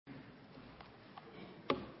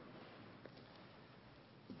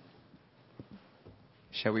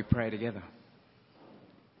Shall we pray together?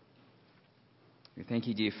 We thank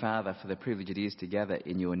you, dear Father, for the privilege it is to gather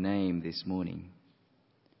in your name this morning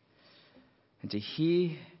and to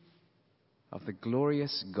hear of the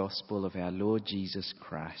glorious gospel of our Lord Jesus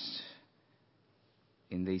Christ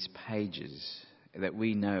in these pages that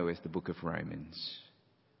we know as the book of Romans.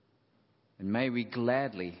 And may we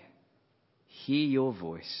gladly hear your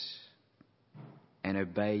voice and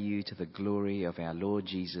obey you to the glory of our Lord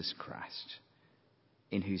Jesus Christ,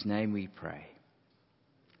 in whose name we pray.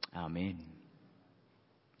 Amen.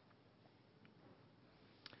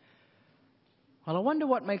 Well, I wonder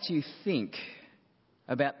what makes you think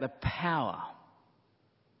about the power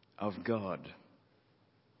of God.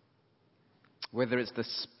 Whether it's the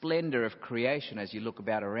splendour of creation as you look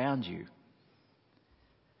about around you,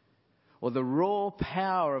 or the raw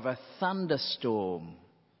power of a thunderstorm,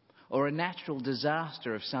 or a natural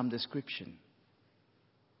disaster of some description.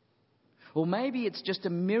 Or maybe it's just a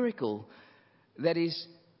miracle that is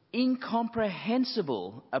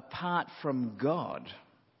incomprehensible apart from God.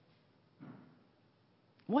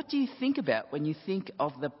 What do you think about when you think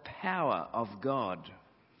of the power of God?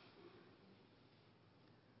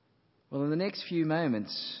 Well, in the next few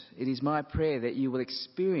moments, it is my prayer that you will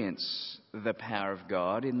experience the power of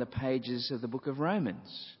God in the pages of the book of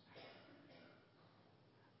Romans.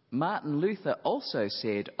 Martin Luther also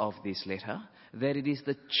said of this letter that it is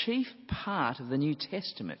the chief part of the New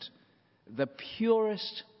Testament, the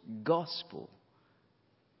purest gospel.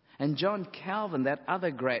 And John Calvin, that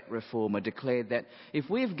other great reformer, declared that if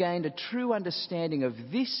we have gained a true understanding of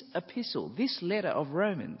this epistle, this letter of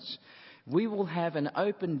Romans, we will have an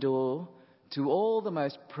open door to all the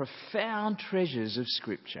most profound treasures of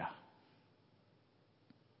Scripture.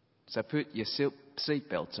 So put your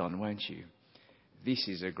seatbelts on, won't you? This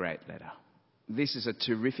is a great letter. This is a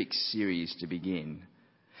terrific series to begin.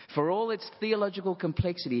 For all its theological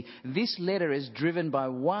complexity, this letter is driven by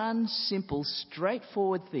one simple,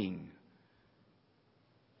 straightforward thing: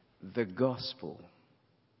 the gospel.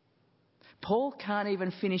 Paul can't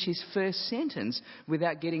even finish his first sentence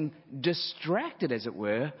without getting distracted, as it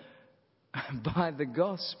were, by the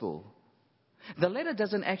gospel. The letter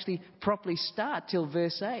doesn't actually properly start till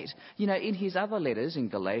verse 8. You know, in his other letters, in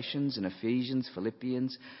Galatians and Ephesians,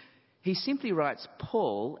 Philippians, he simply writes,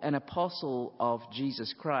 Paul, an apostle of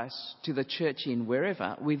Jesus Christ, to the church in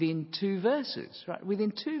wherever, within 2 verses, right?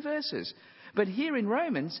 Within 2 verses. But here in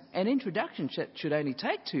Romans, an introduction should only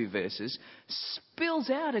take 2 verses, spills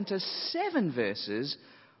out into 7 verses,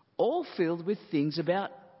 all filled with things about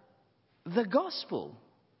the gospel.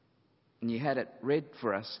 And you had it read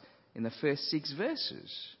for us in the first 6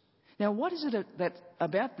 verses. Now, what is it that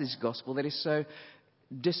about this gospel that is so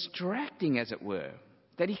distracting, as it were,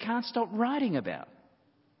 that he can't stop writing about?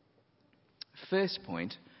 First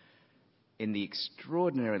point, in the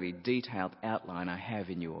extraordinarily detailed outline I have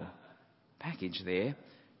in your package there,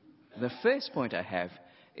 the first point I have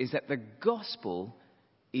is that the gospel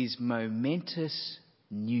is momentous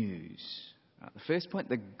news. Right, the first point,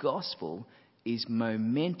 the gospel is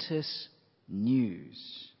momentous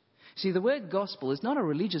news. See, the word gospel is not a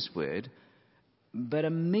religious word, but a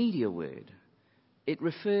media word. It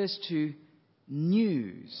refers to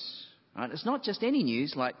news. Right? It's not just any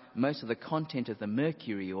news like most of the content of the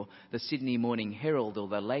Mercury or the Sydney Morning Herald or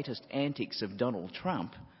the latest antics of Donald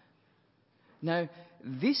Trump. No,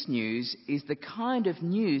 this news is the kind of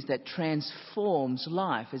news that transforms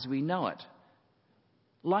life as we know it.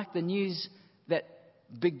 Like the news that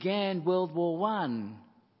began World War I,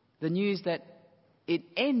 the news that it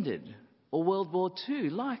ended, or World War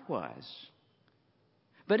II likewise.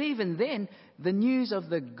 But even then, the news of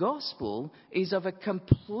the gospel is of a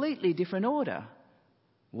completely different order.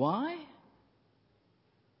 Why?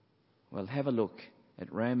 Well, have a look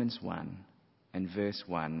at Romans 1 and verse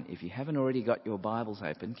 1. If you haven't already got your Bibles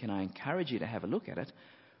open, can I encourage you to have a look at it?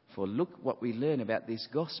 For look what we learn about this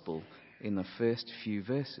gospel in the first few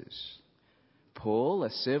verses. Paul, a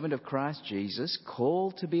servant of Christ Jesus,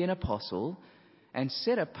 called to be an apostle and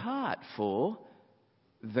set apart for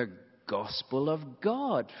the gospel of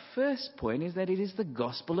God. First point is that it is the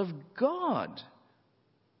gospel of God.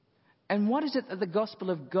 And what is it that the gospel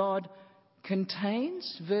of God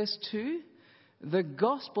contains? Verse 2, the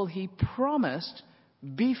gospel he promised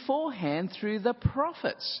beforehand through the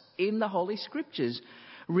prophets in the Holy Scriptures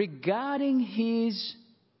regarding his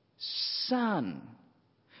Son,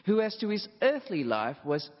 who as to his earthly life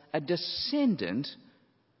was a descendant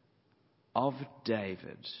of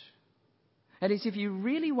David. And as if you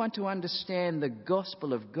really want to understand the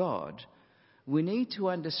gospel of God, we need to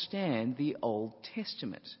understand the Old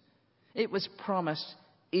Testament. It was promised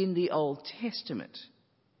in the Old Testament.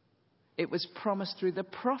 It was promised through the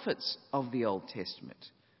prophets of the Old Testament.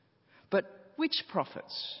 But which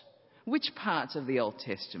prophets? Which parts of the Old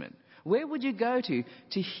Testament? Where would you go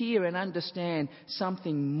to hear and understand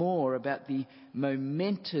something more about the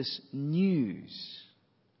momentous news?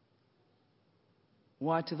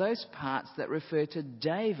 Why, to those parts that refer to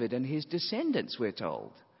David and his descendants, we're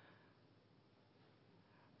told.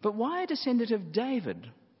 But why a descendant of David?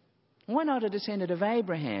 Why not a descendant of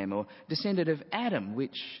Abraham or descendant of Adam,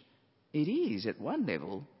 which it is at one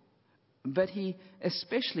level? But he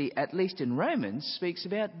especially, at least in Romans, speaks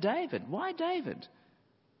about David. Why David?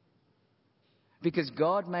 Because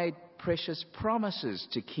God made precious promises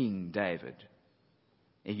to King David.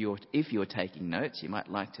 If you're taking notes, you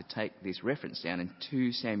might like to take this reference down in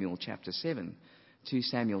 2 Samuel chapter 7. 2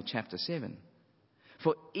 Samuel chapter 7.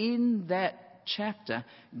 For in that chapter,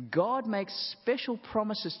 God makes special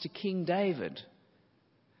promises to King David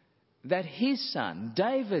that his son,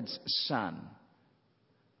 David's son,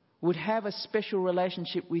 would have a special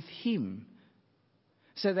relationship with him,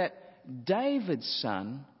 so that David's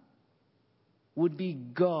son would be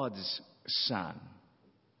God's son.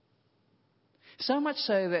 So much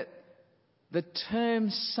so that the term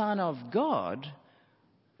Son of God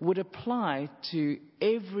would apply to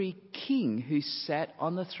every king who sat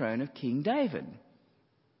on the throne of King David.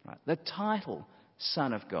 Right? The title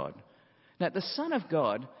Son of God. Now, the Son of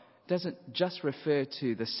God doesn't just refer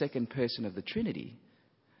to the second person of the Trinity.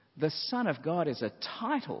 The Son of God is a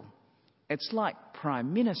title. It's like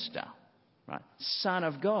Prime Minister. Right? Son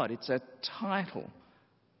of God, it's a title.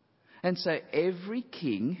 And so every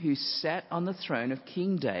king who sat on the throne of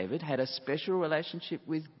King David had a special relationship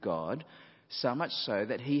with God, so much so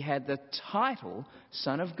that he had the title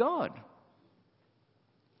Son of God.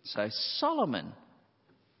 So Solomon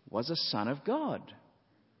was a son of God.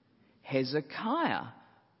 Hezekiah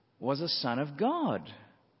was a son of God.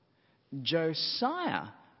 Josiah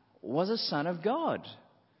was a son of God.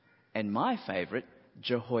 And my favourite,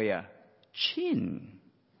 Jehoiachin,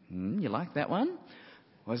 you like that one?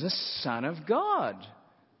 Was a son of God.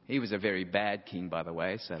 He was a very bad king, by the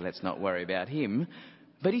way, so let's not worry about him.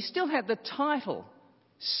 But he still had the title,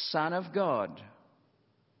 Son of God.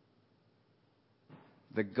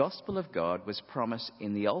 The gospel of God was promised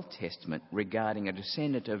in the Old Testament regarding a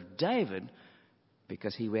descendant of David,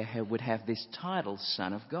 because he would have this title,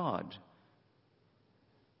 Son of God.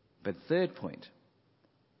 But third point,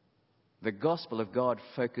 the gospel of God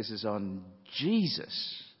focuses on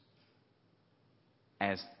Jesus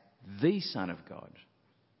as the Son of God.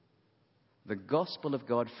 The gospel of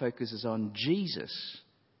God focuses on Jesus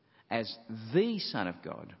as the Son of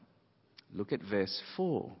God. Look at verse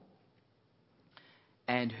 4.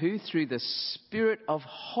 And who through the Spirit of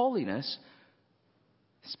holiness,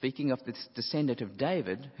 speaking of this descendant of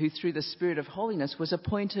David, who through the Spirit of holiness was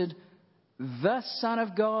appointed the Son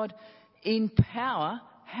of God in power.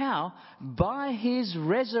 How? By his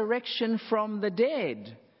resurrection from the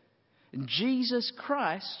dead. Jesus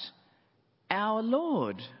Christ, our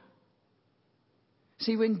Lord.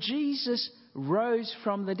 See, when Jesus rose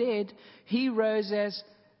from the dead, he rose as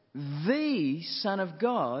the Son of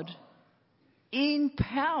God in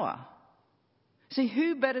power. See,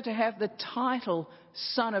 who better to have the title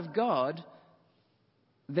Son of God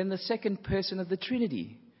than the second person of the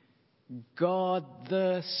Trinity? God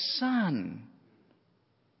the Son.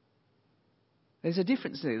 There's a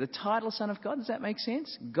difference there. The title Son of God, does that make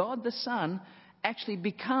sense? God the Son actually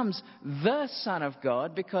becomes the Son of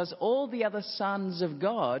God because all the other sons of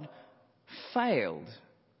God failed.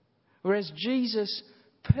 Whereas Jesus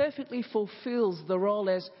perfectly fulfills the role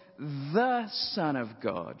as the Son of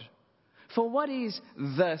God. For what is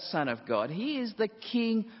the Son of God? He is the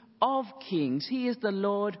King of kings. He is the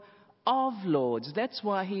Lord of lords. That's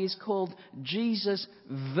why he is called Jesus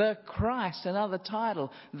the Christ, another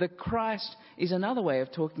title. The Christ is another way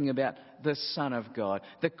of talking about the Son of God.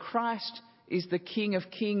 The Christ is the King of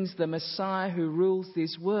kings, the Messiah who rules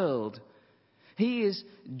this world. He is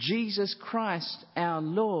Jesus Christ, our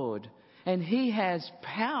Lord. And he has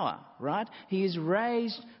power, right? He is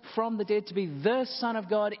raised from the dead to be the Son of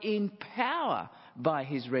God in power by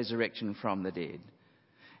his resurrection from the dead.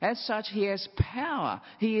 As such, he has power.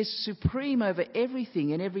 He is supreme over everything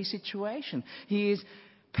in every situation. He is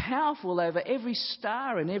powerful over every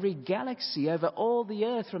star and every galaxy, over all the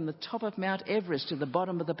earth from the top of Mount Everest to the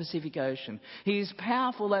bottom of the Pacific Ocean. He is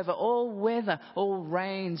powerful over all weather, all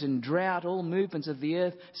rains and drought, all movements of the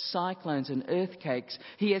earth, cyclones and earthquakes.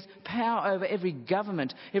 He has power over every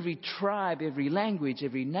government, every tribe, every language,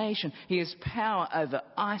 every nation. He has power over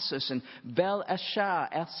ISIS and Bashar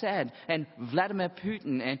al-Assad and Vladimir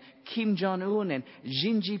Putin and Kim Jong-un and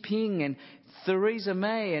Xi Jinping and Theresa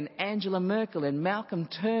May and Angela Merkel and Malcolm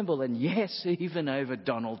Turnbull, and yes, even over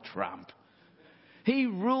Donald Trump. He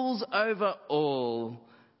rules over all.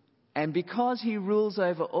 And because he rules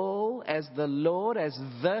over all as the Lord, as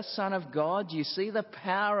the Son of God, you see the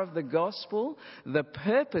power of the gospel. The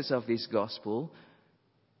purpose of this gospel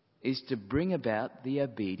is to bring about the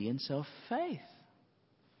obedience of faith.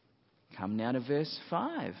 Come now to verse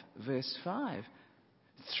 5. Verse 5.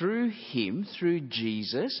 Through him, through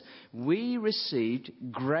Jesus, we received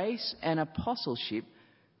grace and apostleship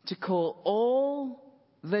to call all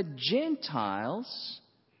the Gentiles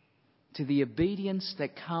to the obedience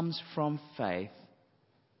that comes from faith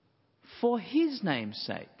for his name's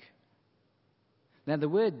sake. Now the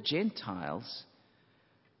word Gentiles,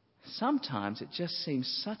 sometimes it just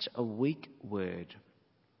seems such a weak word.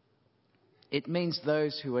 It means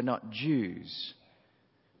those who are not Jews.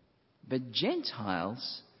 But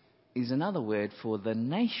Gentiles is another word for the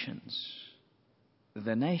nations.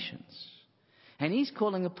 The nations. And he's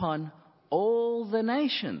calling upon all the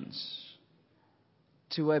nations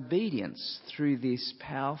to obedience through this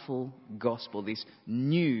powerful gospel, this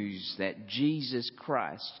news that Jesus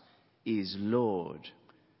Christ is Lord.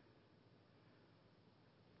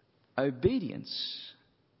 Obedience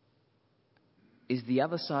is the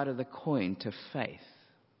other side of the coin to faith.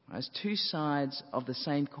 There's two sides of the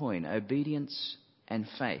same coin, obedience and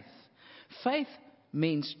faith. Faith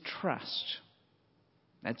means trust.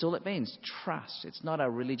 That's all it means, trust. It's not a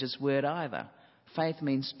religious word either. Faith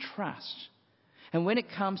means trust. And when it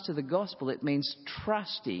comes to the gospel, it means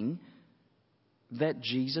trusting that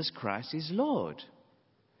Jesus Christ is Lord.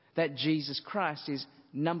 That Jesus Christ is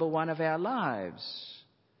number one of our lives.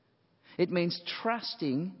 It means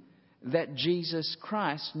trusting that Jesus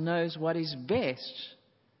Christ knows what is best.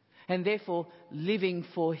 And therefore, living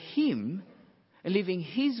for him, living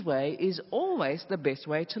his way, is always the best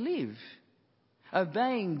way to live.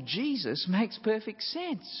 Obeying Jesus makes perfect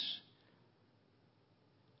sense.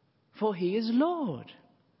 For he is Lord.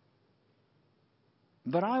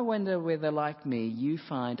 But I wonder whether, like me, you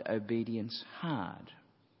find obedience hard.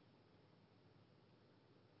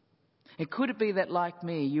 And could it be that, like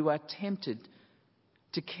me, you are tempted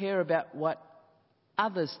to care about what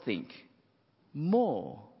others think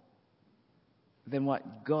more than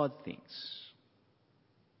what God thinks?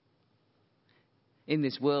 In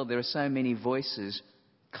this world, there are so many voices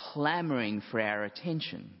clamouring for our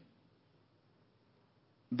attention.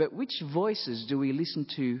 But which voices do we listen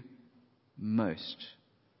to most?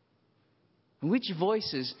 And which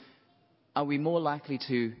voices are we more likely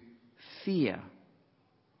to fear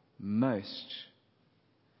most?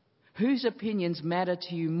 Whose opinions matter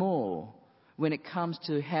to you more when it comes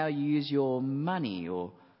to how you use your money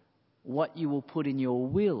or what you will put in your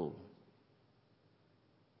will?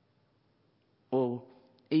 Or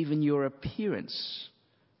even your appearance?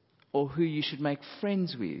 Or who you should make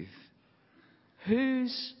friends with?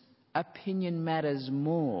 Whose opinion matters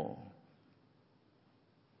more?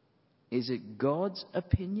 Is it God's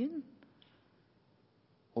opinion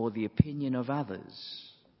or the opinion of others,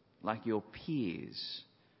 like your peers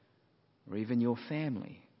or even your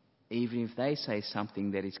family, even if they say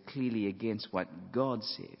something that is clearly against what God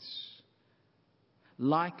says?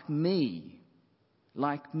 Like me,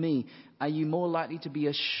 are you more likely to be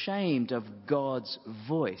ashamed of God's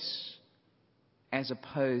voice as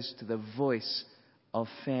opposed to the voice of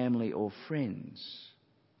family or friends?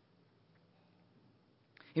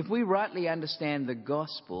 If we rightly understand the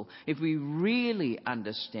gospel, if we really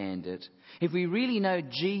understand it, if we really know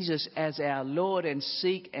Jesus as our Lord and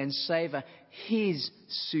seek and savour his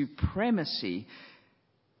supremacy,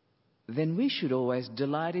 then we should always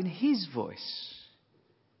delight in his voice,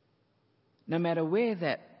 no matter where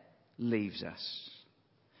that leaves us.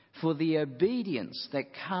 For the obedience that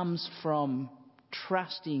comes from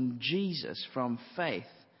trusting Jesus, from faith,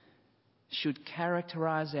 should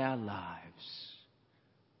characterize our lives.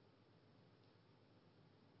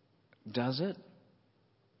 Does it?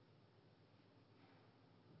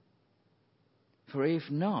 For if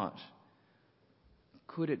not,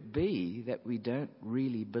 could it be that we don't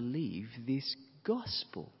really believe this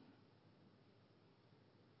gospel?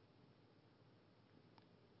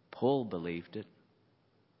 Paul believed it.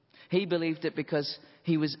 He believed it because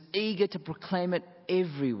he was eager to proclaim it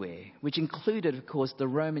everywhere, which included, of course, the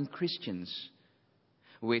Roman Christians.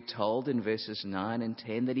 We're told in verses 9 and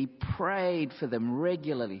 10 that he prayed for them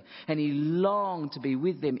regularly and he longed to be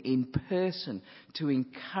with them in person to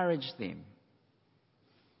encourage them.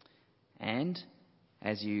 And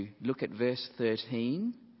as you look at verse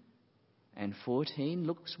 13 and 14,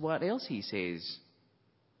 look what else he says.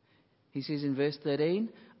 He says in verse 13,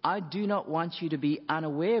 I do not want you to be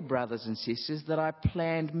unaware, brothers and sisters, that I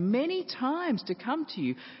planned many times to come to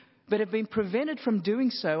you, but have been prevented from doing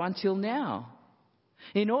so until now,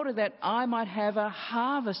 in order that I might have a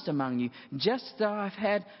harvest among you, just as I've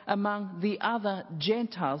had among the other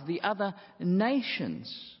Gentiles, the other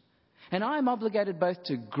nations. And I am obligated both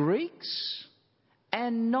to Greeks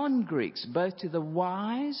and non-Greeks, both to the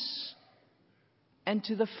wise and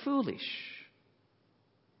to the foolish.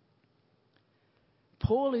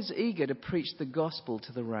 Paul is eager to preach the gospel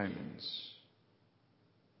to the Romans.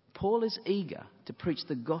 Paul is eager to preach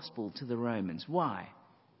the gospel to the Romans. Why?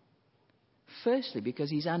 Firstly, because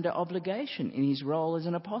he's under obligation in his role as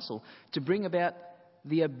an apostle to bring about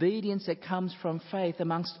the obedience that comes from faith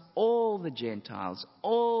amongst all the Gentiles,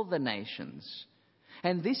 all the nations.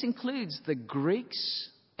 And this includes the Greeks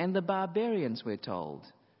and the barbarians, we're told.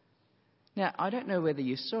 Now, I don't know whether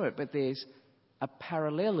you saw it, but there's a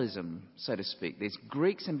parallelism, so to speak. There's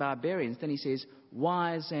Greeks and barbarians, then he says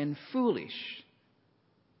wise and foolish.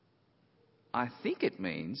 I think it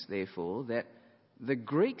means, therefore, that the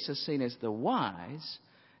Greeks are seen as the wise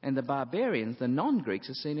and the barbarians, the non-Greeks,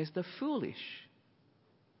 are seen as the foolish.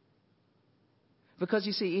 Because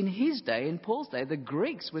you see, in his day, in Paul's day, the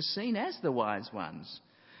Greeks were seen as the wise ones.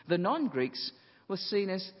 The non-Greeks were seen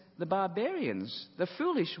as the barbarians, the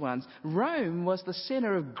foolish ones. Rome was the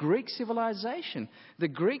centre of Greek civilization. The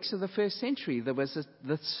Greeks of the first century, there was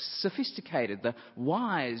the sophisticated, the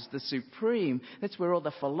wise, the supreme. That's where all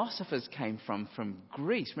the philosophers came from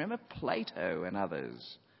Greece. Remember Plato and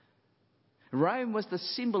others. Rome was the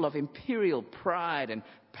symbol of imperial pride and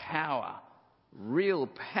power, real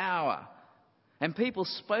power. And people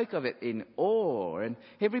spoke of it in awe, and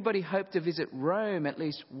everybody hoped to visit Rome at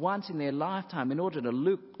least once in their lifetime in order to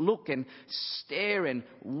look and stare and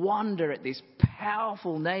wonder at this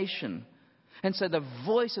powerful nation. And so the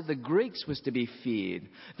voice of the Greeks was to be feared.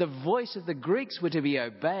 The voice of the Greeks were to be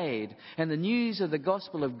obeyed. And the news of the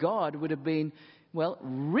gospel of God would have been,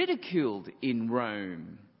 ridiculed in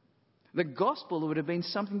Rome. The gospel would have been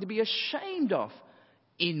something to be ashamed of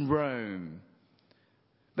in Rome.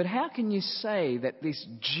 But how can you say that this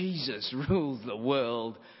Jesus rules the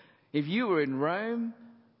world? If you were in Rome,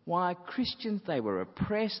 why, Christians, they were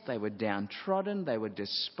oppressed, they were downtrodden, they were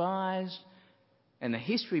despised. And the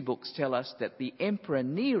history books tell us that the Emperor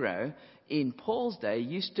Nero in Paul's day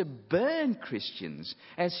used to burn Christians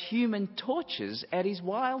as human torches at his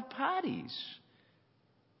wild parties.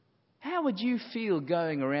 How would you feel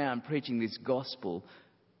going around preaching this gospel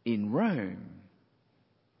in Rome?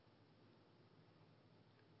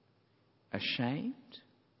 Ashamed?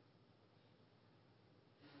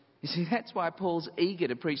 You see, that's why Paul's eager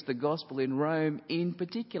to preach the gospel in Rome in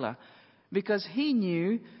particular, because he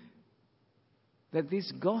knew that this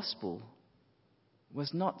gospel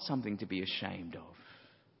was not something to be ashamed of.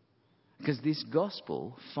 Because this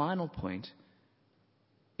gospel, final point,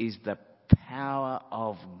 is the power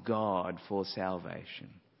of God for salvation.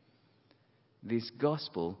 This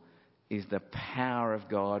gospel is the power of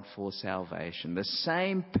God for salvation. The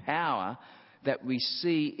same power that we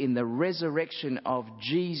see in the resurrection of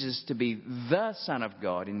Jesus to be the Son of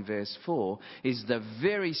God in verse 4 is the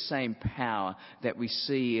very same power that we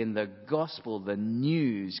see in the gospel, the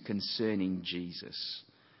news concerning Jesus.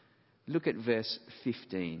 Look at verse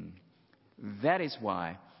 15. That is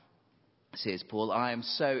why, says Paul, I am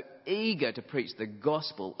so eager to preach the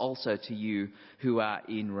gospel also to you who are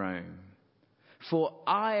in Rome. For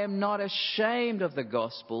I am not ashamed of the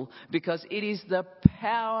gospel, because it is the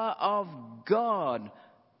power of God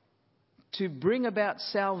to bring about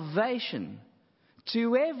salvation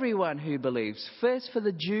to everyone who believes, first for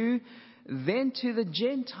the Jew, then to the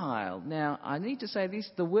Gentile. Now, I need to say this,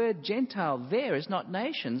 the word Gentile there is not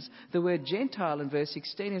nations. The word Gentile in verse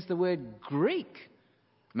 16 is the word Greek.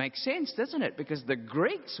 Makes sense, doesn't it? Because the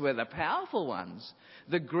Greeks were the powerful ones.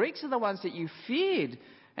 The Greeks are the ones that you feared.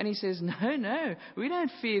 And he says, no, we don't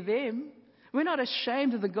fear them. We're not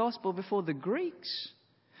ashamed of the gospel before the Greeks.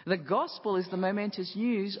 The gospel is the momentous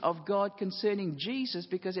news of God concerning Jesus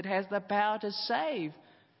because it has the power to save.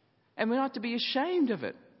 And we're not to be ashamed of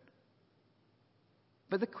it.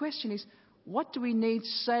 But the question is, what do we need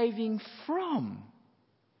saving from?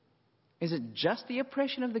 Is it just the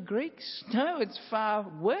oppression of the Greeks? No, it's far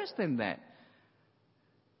worse than that.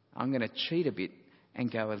 I'm going to cheat a bit and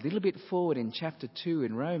go a little bit forward in chapter 2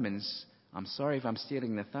 in Romans. I'm sorry if I'm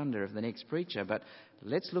stealing the thunder of the next preacher, but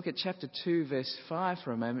let's look at chapter 2, verse 5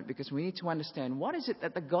 for a moment, because we need to understand what is it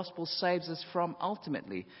that the gospel saves us from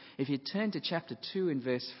ultimately. If you turn to chapter 2 in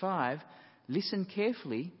verse 5, listen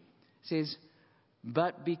carefully. It says,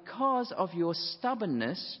 but because of your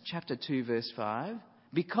stubbornness, chapter 2, verse 5,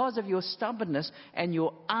 because of your stubbornness and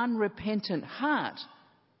your unrepentant heart,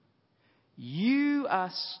 you are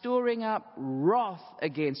storing up wrath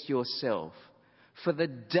against yourself for the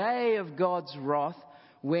day of God's wrath,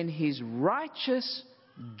 when his righteous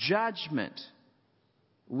judgment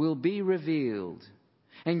will be revealed.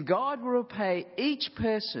 And God will repay each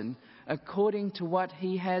person according to what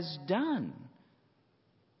he has done.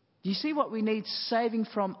 Do you see what we need saving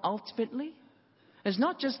from ultimately? It's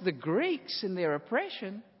not just the Greeks and their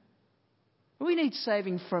oppression. We need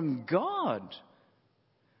saving from God,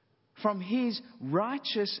 from his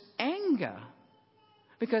righteous anger.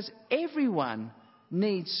 Because everyone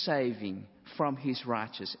needs saving from his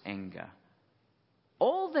righteous anger.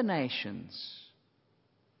 All the nations.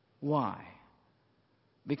 Why?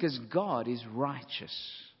 Because God is righteous.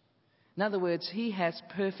 In other words, he has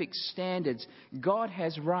perfect standards. God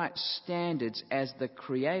has right standards as the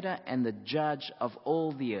creator and the judge of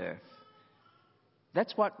all the earth.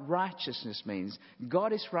 That's what righteousness means.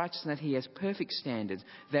 God is righteous in that he has perfect standards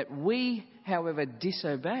that we, however,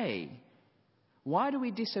 disobey. Why do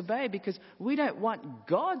we disobey? Because we don't want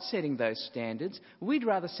God setting those standards. We'd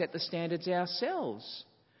rather set the standards ourselves.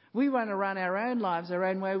 We want to run our own lives our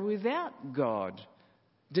own way without God.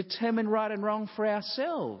 Determine right and wrong for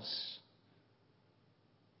ourselves.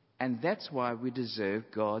 And that's why we deserve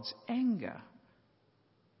God's anger.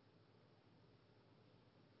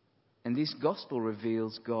 And this gospel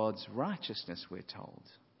reveals God's righteousness, we're told.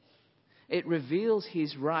 It reveals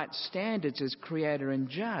his right standards as creator and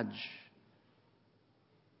judge.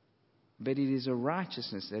 But it is a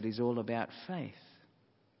righteousness that is all about faith.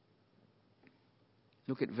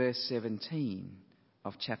 Look at verse 17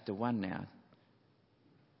 of chapter 1 now.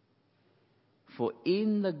 For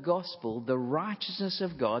in the gospel, the righteousness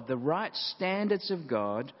of God, the right standards of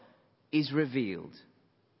God, is revealed.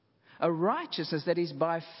 A righteousness that is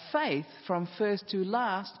by faith from first to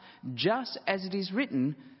last, just as it is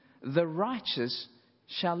written, the righteous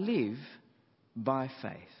shall live by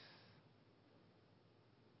faith.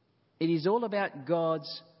 It is all about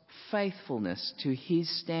God's faithfulness to his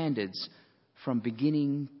standards from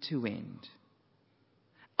beginning to end.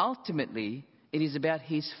 Ultimately, it is about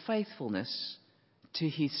his faithfulness to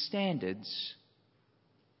his standards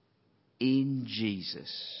in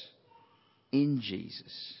Jesus. In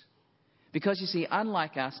Jesus. Because you see,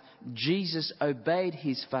 unlike us, Jesus obeyed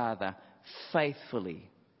his Father faithfully.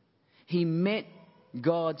 He met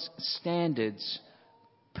God's standards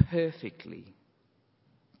perfectly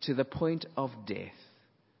to the point of death.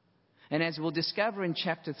 And as we'll discover in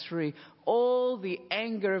chapter 3, all the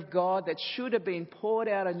anger of God that should have been poured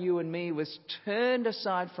out on you and me was turned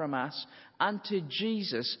aside from us unto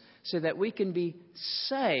Jesus, so that we can be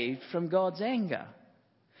saved from God's anger,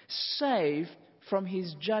 saved from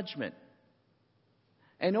his judgment.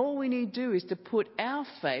 And all we need to do is to put our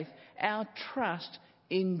faith, our trust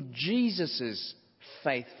in Jesus'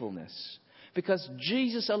 faithfulness. Because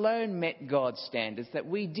Jesus alone met God's standards that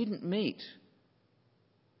we didn't meet.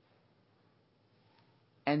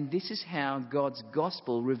 And this is how God's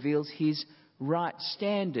gospel reveals his right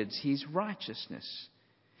standards, his righteousness.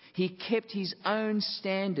 He kept his own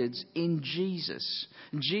standards in Jesus.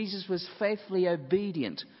 Jesus was faithfully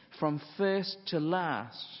obedient from first to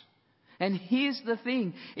last. And here's the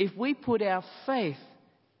thing, if we put our faith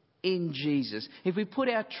in Jesus, if we put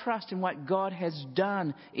our trust in what God has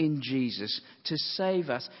done in Jesus to save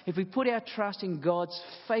us, if we put our trust in God's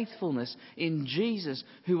faithfulness in Jesus,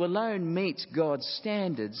 who alone meets God's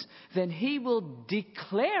standards, then he will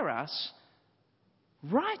declare us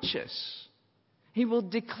righteous. He will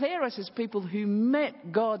declare us as people who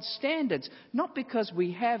met God's standards, not because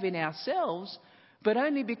we have in ourselves, but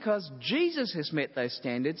only because Jesus has met those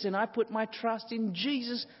standards, and I put my trust in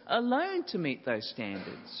Jesus alone to meet those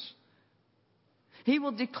standards. He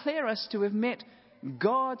will declare us to have met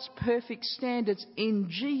God's perfect standards in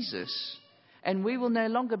Jesus, and we will no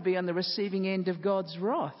longer be on the receiving end of God's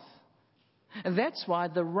wrath. And that's why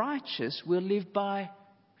the righteous will live by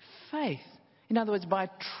faith. In other words, by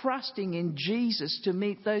trusting in Jesus to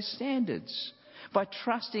meet those standards. By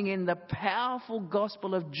trusting in the powerful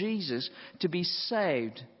gospel of Jesus to be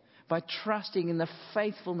saved. By trusting in the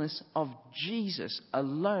faithfulness of Jesus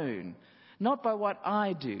alone. Not by what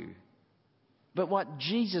I do, but what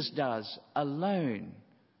Jesus does alone.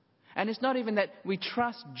 And it's not even that we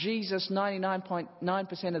trust Jesus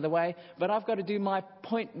 99.9% of the way, but I've got to do my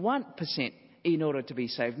 0.1% in order to be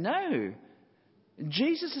saved. No.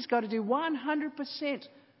 Jesus has got to do 100%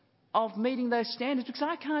 of meeting those standards, because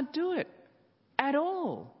I can't do it at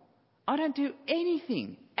all. I don't do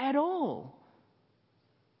anything at all.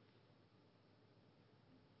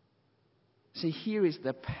 See, here is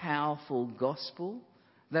the powerful gospel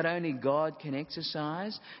that only God can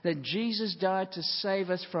exercise, that Jesus died to save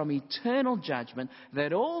us from eternal judgment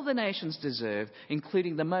that all the nations deserve,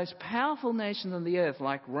 including the most powerful nations on the earth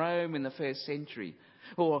like Rome in the first century,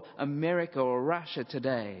 or America or Russia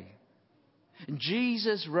today.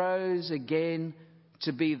 Jesus rose again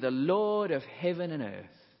to be the Lord of heaven and earth.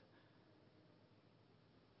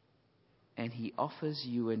 And he offers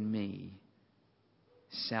you and me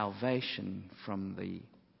salvation from the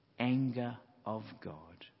anger of God.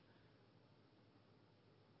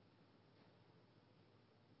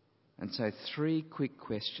 And so 3 quick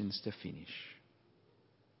questions to finish.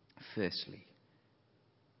 Firstly,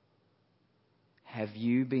 have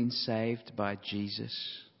you been saved by Jesus?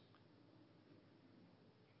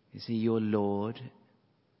 Is he your Lord?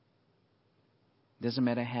 Doesn't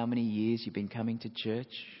matter how many years you've been coming to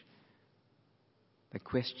church, the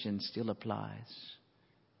question still applies.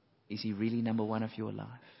 Is he really number one of your life?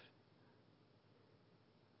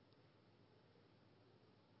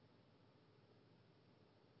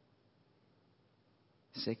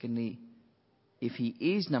 Secondly, if he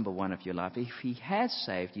is number one of your life, if he has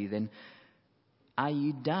saved you, then are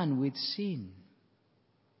you done with sin?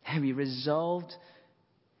 Have you resolved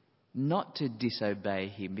not to disobey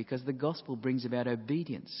him? Because the gospel brings about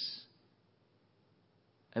obedience.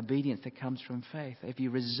 Obedience that comes from faith. Have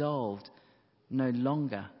you resolved no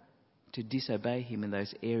longer to disobey him in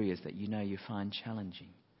those areas that you know you find challenging?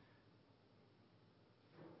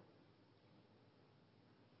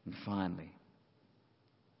 And finally,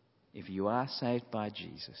 if you are saved by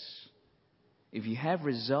Jesus, if you have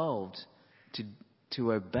resolved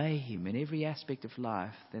to obey him in every aspect of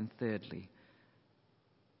life, then thirdly,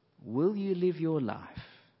 will you live your life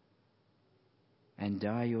and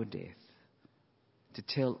die your death to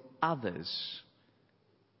tell others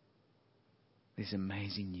this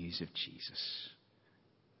amazing news of Jesus,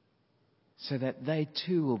 so that they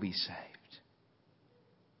too will be saved?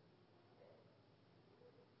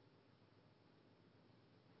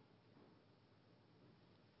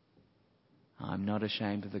 I'm not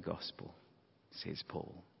ashamed of the gospel, says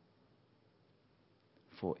Paul,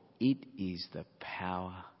 for it is the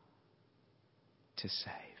power to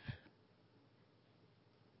save.